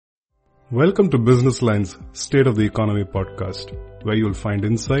Welcome to Business Line's State of the Economy podcast, where you'll find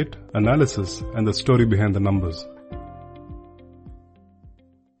insight, analysis, and the story behind the numbers.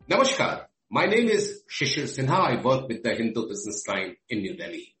 Namaskar. My name is Shishir Sinha. I work with the Hindu Business Line in New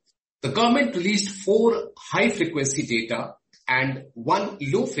Delhi. The government released 4 high-frequency data and 1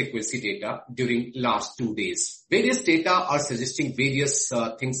 low-frequency data during last 2 days. Various data are suggesting various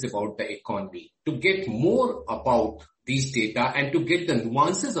things about the economy. To get more about these data and to get the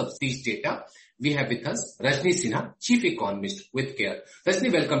nuances of these data, we have with us Rajani Sinha, Chief Economist with CARE.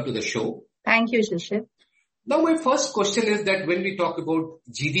 Rajani, welcome to the show. Thank you, Shishir. Now, my first question is that when we talk about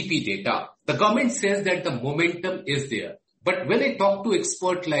GDP data, the government says that the momentum is there. But when I talk to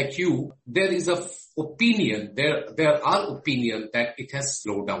experts like you, there is a opinion, there are opinions that it has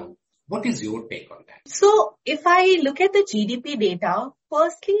slowed down. What is your take on that? So if I look at the GDP data,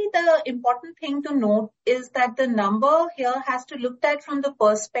 firstly, the important thing to note is that the number here has to look at from the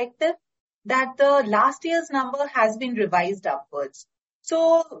perspective that the last year's number has been revised upwards.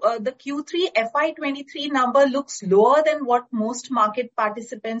 So the Q3 FY23 number looks lower than what most market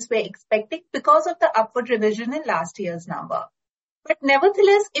participants were expecting because of the upward revision in last year's number. But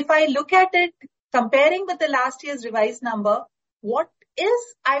nevertheless, if I look at it comparing with the last year's revised number, what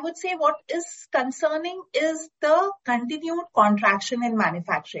is concerning is the continued contraction in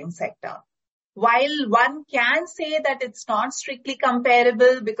manufacturing sector. While one can say that it's not strictly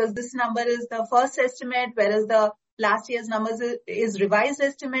comparable because this number is the first estimate, whereas the last year's numbers is revised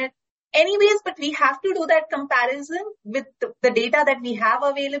estimate. Anyways, but we have to do that comparison with the data that we have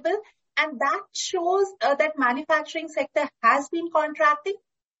available. And that shows that manufacturing sector has been contracting,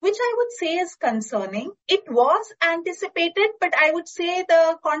 which I would say is concerning. It was anticipated, but I would say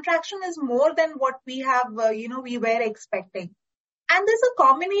the contraction is more than what we have, we were expecting. And there's a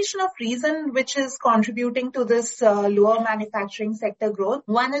combination of reason which is contributing to this lower manufacturing sector growth.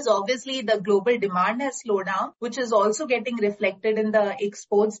 One is obviously the global demand has slowed down, which is also getting reflected in the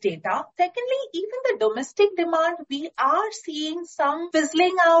exports data. Secondly, even the domestic demand, we are seeing some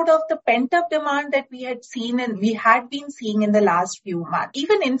fizzling out of the pent-up demand that we had been seeing in the last few months.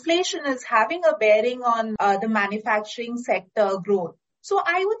 Even inflation is having a bearing on the manufacturing sector growth. So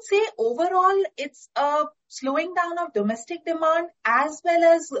I would say overall, it's a slowing down of domestic demand as well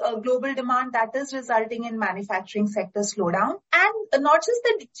as global demand that is resulting in manufacturing sector slowdown. And not just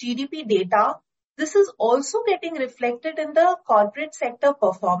the GDP data, this is also getting reflected in the corporate sector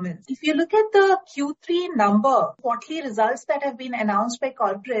performance. If you look at the Q3 number, quarterly results that have been announced by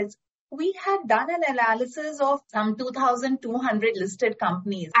corporates, we had done an analysis of some 2,200 listed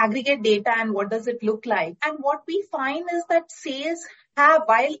companies, aggregate data and what does it look like. And what we find is that sales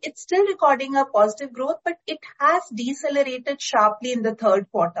while it's still recording a positive growth, but it has decelerated sharply in the third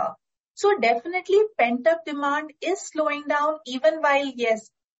quarter. So definitely pent-up demand is slowing down even while,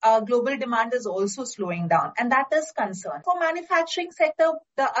 yes, global demand is also slowing down. And that is concern. For manufacturing sector,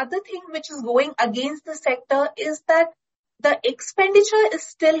 the other thing which is going against the sector is that the expenditure is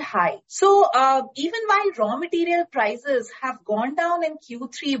still high. So even while raw material prices have gone down in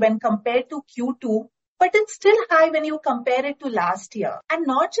Q3 when compared to Q2, but it's still high when you compare it to last year. And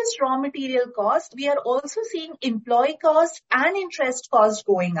not just raw material cost, we are also seeing employee cost and interest cost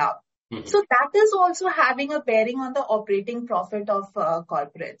going up. Mm-hmm. So that is also having a bearing on the operating profit of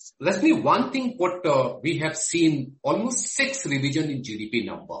corporates. Rajani, one thing what we have seen almost 6 revision in GDP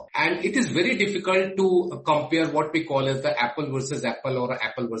number. And it is very difficult to compare what we call as the apple versus apple or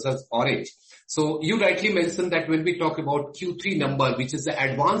apple versus orange. So you rightly mentioned that when we talk about Q3 number, which is the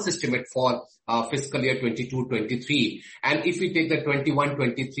advanced estimate for fiscal year 22-23, and if we take the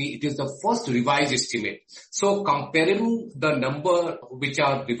 21-23, it is the first revised estimate. So comparing the number which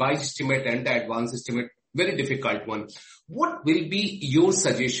are revised estimate and the advanced estimate, very difficult one. What will be your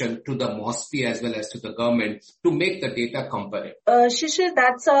suggestion to the MOSPI as well as to the government to make the data comparable? Shishir,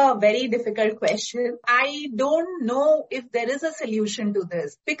 that's a very difficult question. I don't know if there is a solution to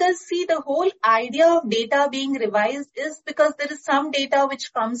this because see, the whole idea of data being revised is because there is some data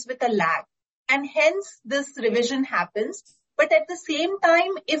which comes with a lag and hence this revision happens. But at the same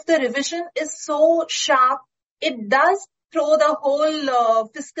time, if the revision is so sharp, it does through the whole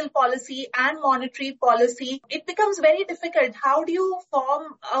fiscal policy and monetary policy, it becomes very difficult. How do you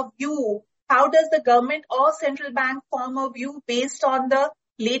form a view? How does the government or central bank form a view based on the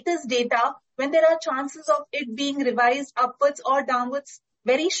latest data when there are chances of it being revised upwards or downwards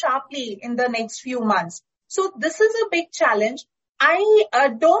very sharply in the next few months? So this is a big challenge.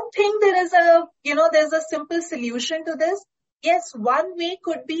 I don't think there's a simple solution to this. Yes, one way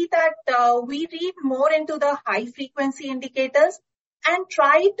could be that we read more into the high frequency indicators and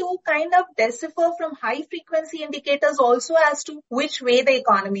try to kind of decipher from high frequency indicators also as to which way the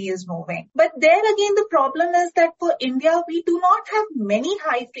economy is moving. But there again, the problem is that for India, we do not have many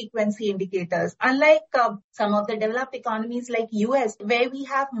high frequency indicators, unlike some of the developed economies like US, where we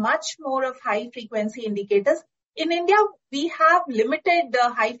have much more of high frequency indicators. In India, we have limited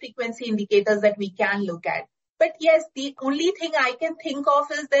high frequency indicators that we can look at. But yes, the only thing I can think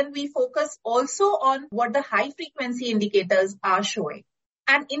of is then we focus also on what the high frequency indicators are showing.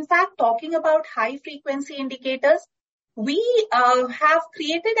 And in fact, talking about high frequency indicators, we have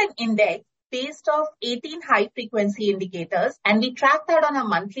created an index based off 18 high frequency indicators, and we track that on a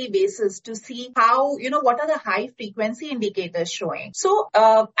monthly basis to see how, what are the high frequency indicators showing. So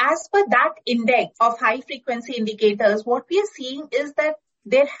as per that index of high frequency indicators, what we are seeing is that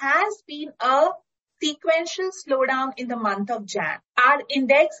there has been a sequential slowdown in the month of Jan. Our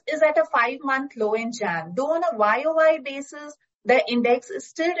index is at a 5-month low in Jan. Though on a YOY basis, the index is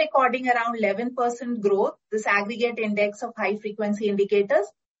still recording around 11% growth, this aggregate index of high frequency indicators.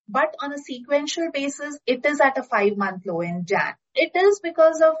 But on a sequential basis, it is at a 5-month low in Jan. It is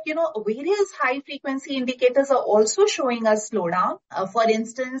because of, various high frequency indicators are also showing a slowdown. For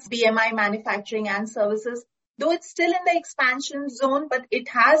instance, PMI manufacturing and services, though it's still in the expansion zone, but it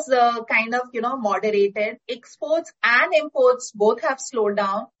has kind of, moderated. Exports and imports both have slowed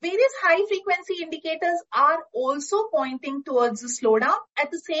down. Various high frequency indicators are also pointing towards a slowdown.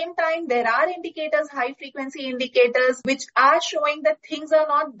 At the same time, there are indicators, high frequency indicators, which are showing that things are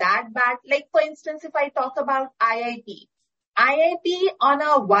not that bad. Like, for instance, if I talk about IIP on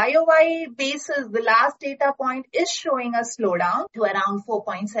a YOY basis, the last data point is showing a slowdown to around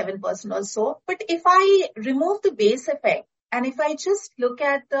 4.7% or so. But if I remove the base effect and if I just look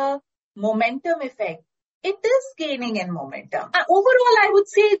at the momentum effect, it is gaining in momentum. Overall, I would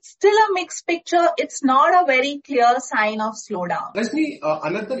say it's still a mixed picture. It's not a very clear sign of slowdown. Rajani,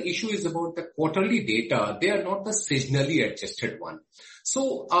 another issue is about the quarterly data. They are not the seasonally adjusted one.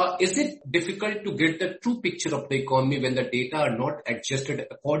 So is it difficult to get the true picture of the economy when the data are not adjusted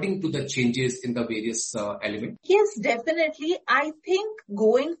according to the changes in the various elements? Yes, definitely. I think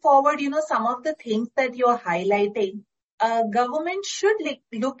going forward, some of the things that you're highlighting, government should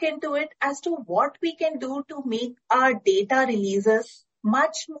look into it as to what we can do to make our data releases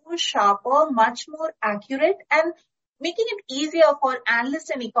much more sharper, much more accurate, and making it easier for analysts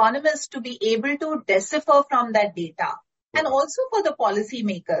and economists to be able to decipher from that data. And also for the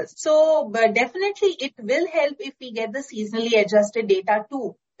policymakers. So definitely it will help if we get the seasonally adjusted data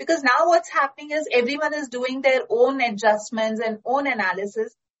too. Because now what's happening is everyone is doing their own adjustments and own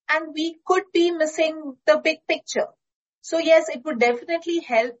analysis, and we could be missing the big picture. So yes, it would definitely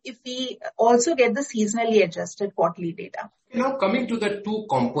help if we also get the seasonally adjusted quarterly data. Now coming to the two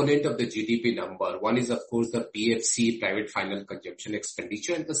components of the GDP number, one is of course the PFC, private final consumption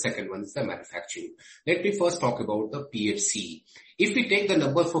expenditure, and the second one is the manufacturing. Let me first talk about the PFC. If we take the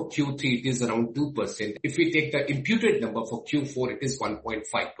number for Q3, it is around 2%. If we take the imputed number for Q4, it is 1.5%.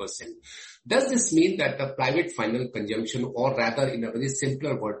 Does this mean that the private final consumption, or rather in a very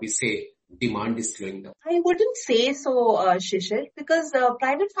simpler word, we say demand is slowing down? I wouldn't say so, Shishir, because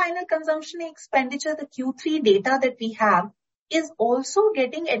private final consumption expenditure, the Q3 data that we have, is also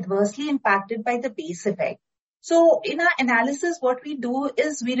getting adversely impacted by the base effect. So in our analysis, what we do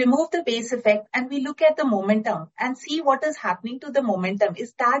is we remove the base effect and we look at the momentum and see what is happening to the momentum.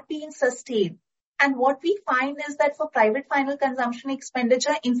 Is that being sustained? And what we find is that for private final consumption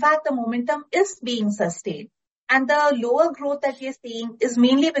expenditure, in fact, the momentum is being sustained. And the lower growth that we are seeing is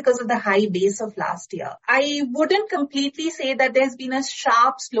mainly because of the high base of last year. I wouldn't completely say that there's been a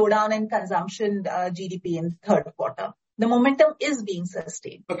sharp slowdown in consumption GDP in third quarter. The momentum is being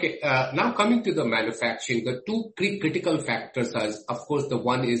sustained. Okay, now coming to the manufacturing, the two critical factors are, of course, the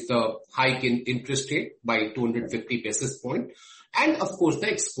one is the hike in interest rate by 250 basis points. And of course,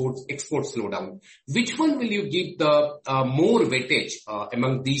 the export slowdown. Which one will you give the more weightage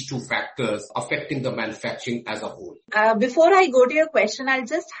among these two factors affecting the manufacturing as a whole? Before I go to your question, I'll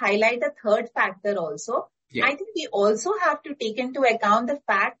just highlight a third factor also. Yeah. I think we also have to take into account the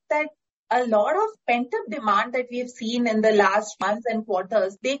fact that a lot of pent-up demand that we have seen in the last months and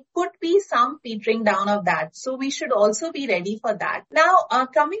quarters, there could be some petering down of that. So we should also be ready for that. Now,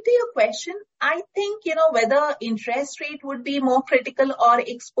 coming to your question, I think, whether interest rate would be more critical or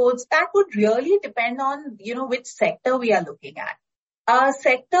exports, that would really depend on, which sector we are looking at. A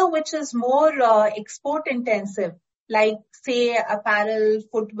sector which is more export intensive, like say apparel,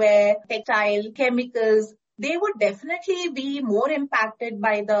 footwear, textile, chemicals, they would definitely be more impacted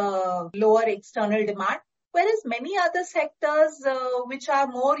by the lower external demand, whereas many other sectors which are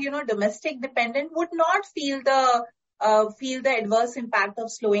more, domestic dependent would not feel the feel the adverse impact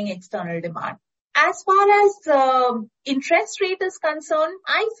of slowing external demand. As far as interest rate is concerned,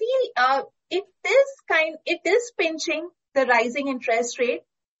 I feel it is pinching the rising interest rate,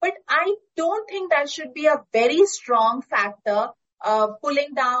 but I don't think that should be a very strong factor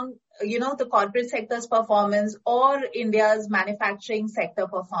pulling down, the corporate sector's performance or India's manufacturing sector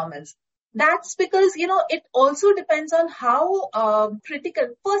performance. That's because, it also depends on how critical.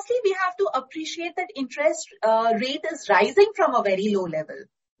 Firstly, we have to appreciate that interest rate is rising from a very low level.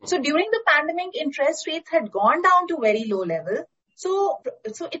 So during the pandemic, interest rates had gone down to very low level. So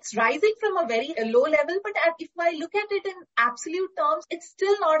it's rising from a very low level, but if I look at it in absolute terms, it's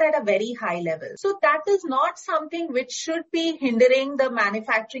still not at a very high level. So that is not something which should be hindering the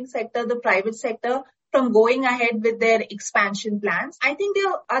manufacturing sector, the private sector, from going ahead with their expansion plans. I think there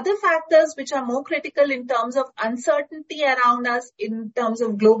are other factors which are more critical in terms of uncertainty around us, in terms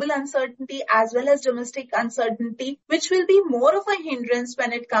of global uncertainty as well as domestic uncertainty, which will be more of a hindrance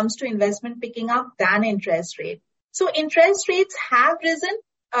when it comes to investment picking up than interest rate. So interest rates have risen,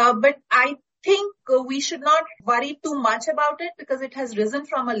 but I think we should not worry too much about it because it has risen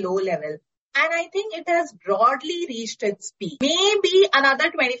from a low level. And I think it has broadly reached its peak. Maybe another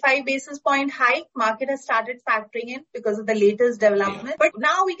 25 basis point hike market has started factoring in because of the latest development. But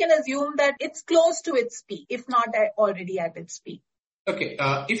now we can assume that it's close to its peak, if not already at its peak. Okay,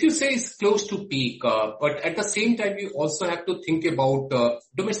 if you say it's close to peak, but at the same time, you also have to think about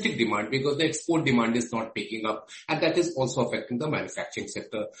domestic demand because the export demand is not picking up and that is also affecting the manufacturing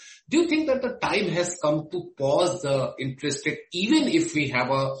sector. Do you think that the time has come to pause the interest rate, even if we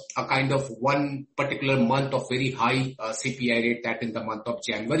have a kind of one particular month of very high CPI rate, that in the month of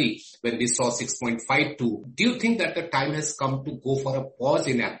January when we saw 6.52? Do you think that the time has come to go for a pause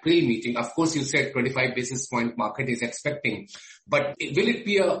in April meeting? Of course, you said 25 basis point market is expecting, but will it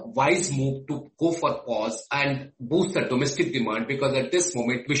be a wise move to go for pause and boost the domestic demand? Because at this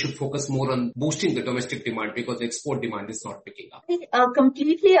moment, we should focus more on boosting the domestic demand because the export demand is not picking up. I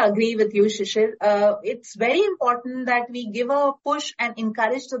completely agree with you, Shishir. It's very important that we give a push and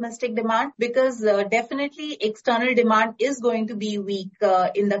encourage domestic demand because definitely external demand is going to be weak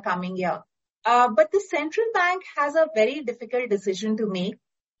in the coming year. But the central bank has a very difficult decision to make.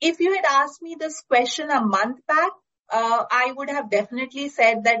 If you had asked me this question a month back, I would have definitely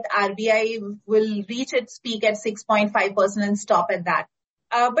said that RBI will reach its peak at 6.5% and stop at that.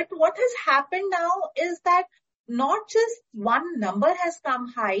 But what has happened now is that not just one number has come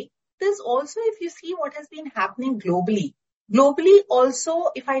high. There's also, if you see what has been happening globally. Globally also,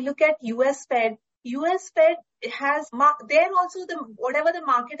 if I look at US Fed has, there also whatever the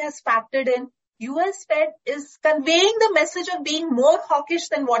market has factored in, US Fed is conveying the message of being more hawkish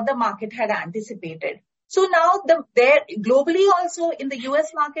than what the market had anticipated. So now globally also in the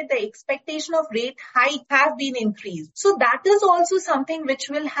US market, the expectation of rate hike have been increased. So that is also something which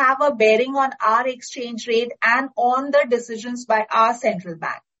will have a bearing on our exchange rate and on the decisions by our central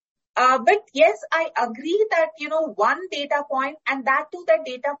bank. But yes, I agree that, one data point, and that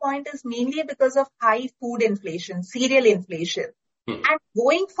data point is mainly because of high food inflation, cereal inflation. And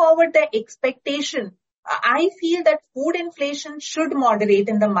going forward, the expectation, I feel that food inflation should moderate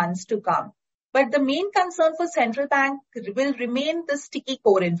in the months to come. But the main concern for central bank will remain the sticky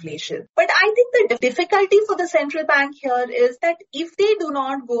core inflation. But I think the difficulty for the central bank here is that if they do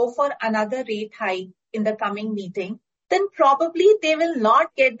not go for another rate hike in the coming meeting, then probably they will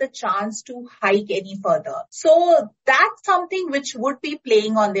not get the chance to hike any further. So that's something which would be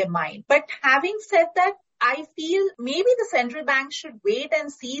playing on their mind. But having said that, I feel maybe the central bank should wait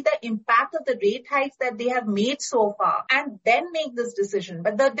and see the impact of the rate hikes that they have made so far and then make this decision.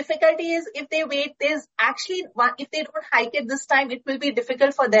 But the difficulty is if they wait, if they don't hike it this time, it will be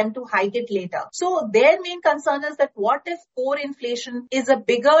difficult for them to hike it later. So their main concern is that what if core inflation is a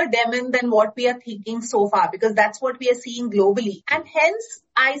bigger demon than what we are thinking so far, because that's what we are seeing globally. And hence,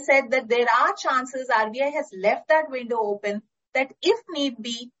 I said that there are chances RBI has left that window open that if need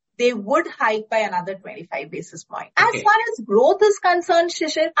be, they would hike by another 25 basis points. Okay. As far as growth is concerned,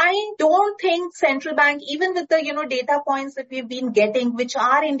 Shishir, I don't think central bank, even with the, data points that we've been getting, which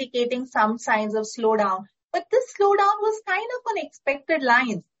are indicating some signs of slowdown, but this slowdown was kind of on expected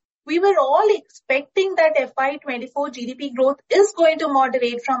lines. We were all expecting that FY24 GDP growth is going to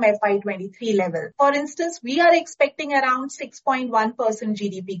moderate from FY23 level. For instance, we are expecting around 6.1%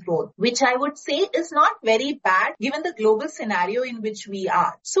 GDP growth, which I would say is not very bad given the global scenario in which we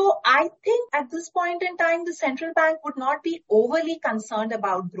are. So I think at this point in time, the central bank would not be overly concerned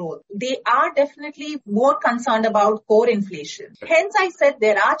about growth. They are definitely more concerned about core inflation. Hence, I said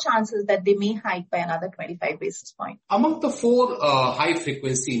there are chances that they may hike by another 25 basis points. Among the four high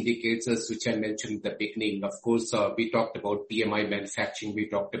frequency indicators indicators which I mentioned in the beginning. Of course, we talked about PMI manufacturing. We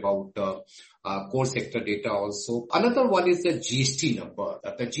talked about core sector data also. Another one is the GST number.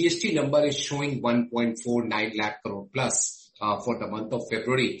 The GST number is showing 1.49 lakh crore plus. For the month of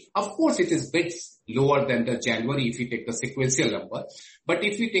February. Of course, it is bit lower than the January if you take the sequential number. But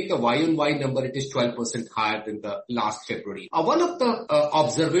if we take the Y-on-Y number, it is 12% higher than the last February. One of the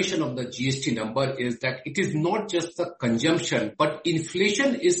observation of the GST number is that it is not just the consumption, but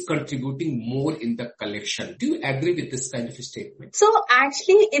inflation is contributing more in the collection. Do you agree with this kind of a statement? So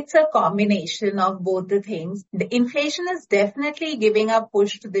actually, it's a combination of both the things. The inflation is definitely giving a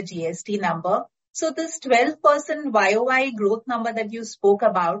push to the GST number. So this 12% YOY growth number that you spoke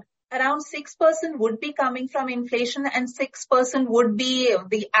about, around 6% would be coming from inflation and 6% would be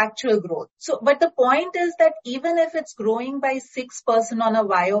the actual growth. So, but the point is that even if it's growing by 6% on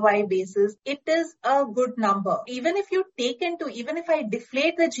a YOY basis, it is a good number. Even if I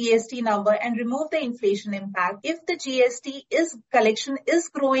deflate the GST number and remove the inflation impact, if the GST collection is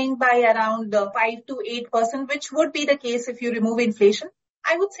growing by around 5 to 8%, which would be the case if you remove inflation,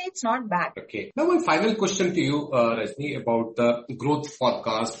 I would say it's not bad. Okay. Now one final question to you, Rajani, about the growth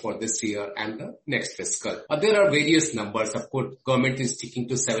forecast for this year and the next fiscal. There are various numbers. Of course, government is sticking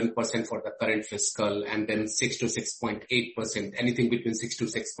to 7% for the current fiscal and then 6 to 6.8%, anything between 6 to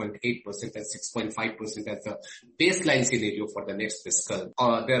 6.8% and 6.5% as a baseline scenario for the next fiscal.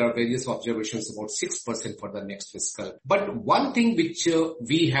 There are various observations about 6% for the next fiscal. But one thing which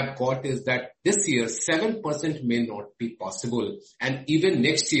we have got is that this year 7% may not be possible, and even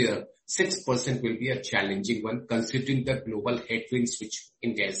next year 6% will be a challenging one considering the global headwinds which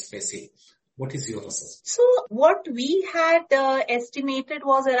India is facing. What is your assessment? So what we had estimated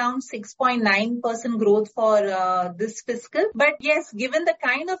was around 6.9% growth for this fiscal. But yes, given the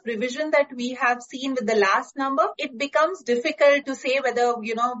kind of revision that we have seen with the last number, it becomes difficult to say whether,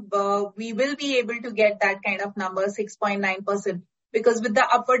 we will be able to get that kind of number, 6.9%. Because with the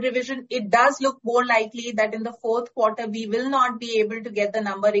upward revision, it does look more likely that in the fourth quarter, we will not be able to get the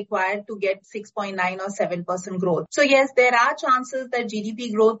number required to get 6.9 or 7% growth. So yes, there are chances that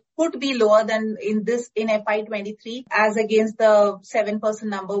GDP growth could be lower than in FY23 as against the 7%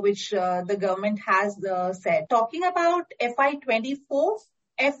 number which the government has said. Talking about FY24,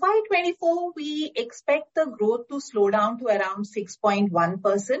 we expect the growth to slow down to around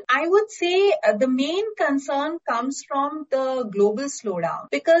 6.1%. I would say the main concern comes from the global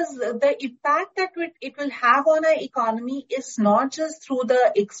slowdown because the impact that it will have on our economy is not just through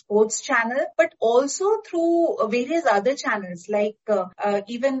the exports channel, but also through various other channels like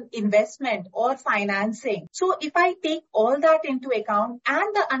even investment or financing. So if I take all that into account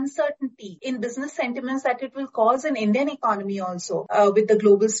and the uncertainty in business sentiments that it will cause in Indian economy also with the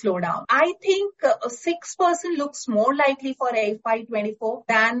global slowdown, I think 6% looks more likely for FY24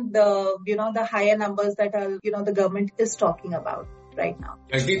 than the higher numbers that the government is talking about right now.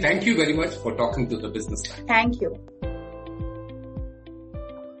 Rajani, thank you very much for talking to the Business Line. Thank you.